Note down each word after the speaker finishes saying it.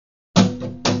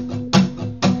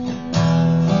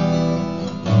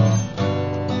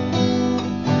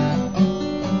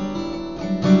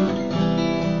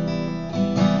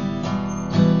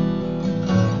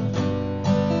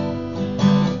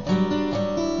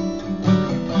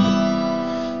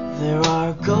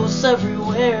orbs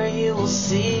everywhere. You will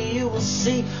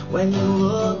see when you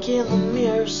look in the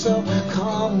mirror. So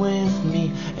come with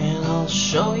me and I'll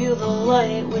show you the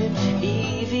light with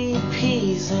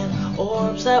EVPs and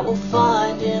orbs that we'll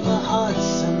find in the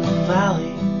Hudson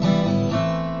Valley,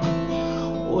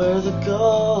 where the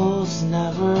ghosts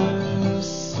never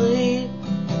sleep.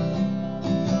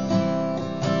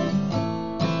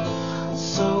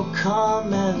 So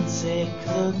come and take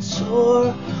the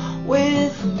tour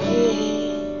with me.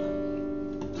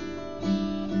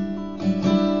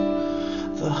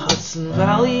 The Hudson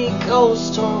Valley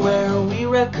Ghost Tour, where we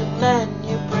recommend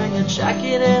you bring a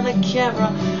jacket and a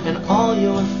camera and all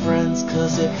your friends,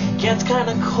 'cause it gets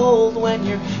kinda cold when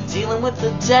you're dealing with the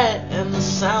dead, and the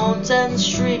sounds and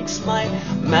shrieks might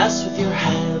mess with your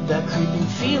head. That creeping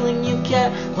feeling you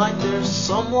get like there's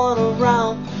someone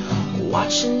around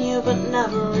watching you but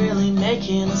never really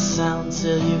making a sound,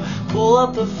 till you pull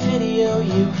up a video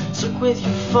you took with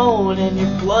your phone and your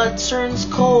blood turns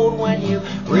cold when you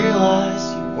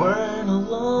realize